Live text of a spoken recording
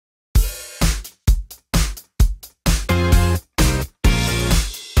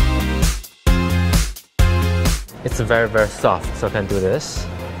It's very, very soft, so I can do this.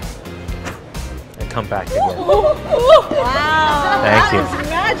 And come back again. Wow. Thank you. That was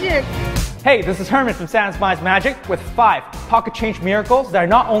magic. Hey, this is Herman from Sans Mine's Magic with 5 pocket change miracles that are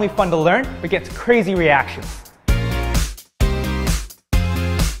not only fun to learn, but gets crazy reactions.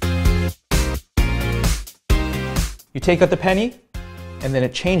 You take out the penny, and then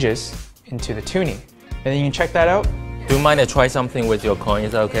it changes into the toonie. And then you can check that out. Do you mind I try something with your coin?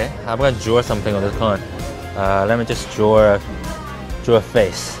 Is that okay? I'm gonna draw something on this coin. Let me just draw a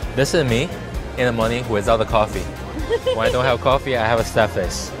face. This is me in the morning without the coffee. When I don't have coffee, I have a sad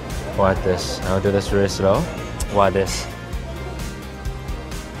face. Like this. I'll do this really slow. Like this.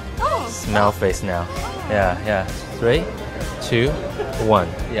 Oh. Smile face now. Yeah. 3, 2, 1.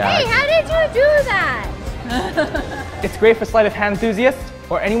 Yeah. Hey, how did you do that? It's great for sleight of hand enthusiasts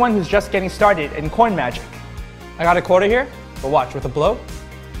or anyone who's just getting started in coin magic. I got a quarter here, but watch, with a blow,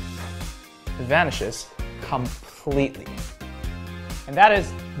 it vanishes completely. And that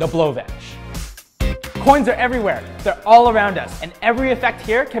is the blow vanish. Coins are everywhere, they're all around us, and every effect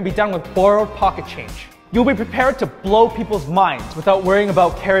here can be done with borrowed pocket change. You'll be prepared to blow people's minds without worrying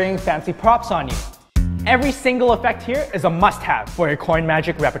about carrying fancy props on you. Every single effect here is a must-have for your coin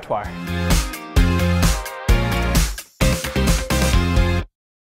magic repertoire.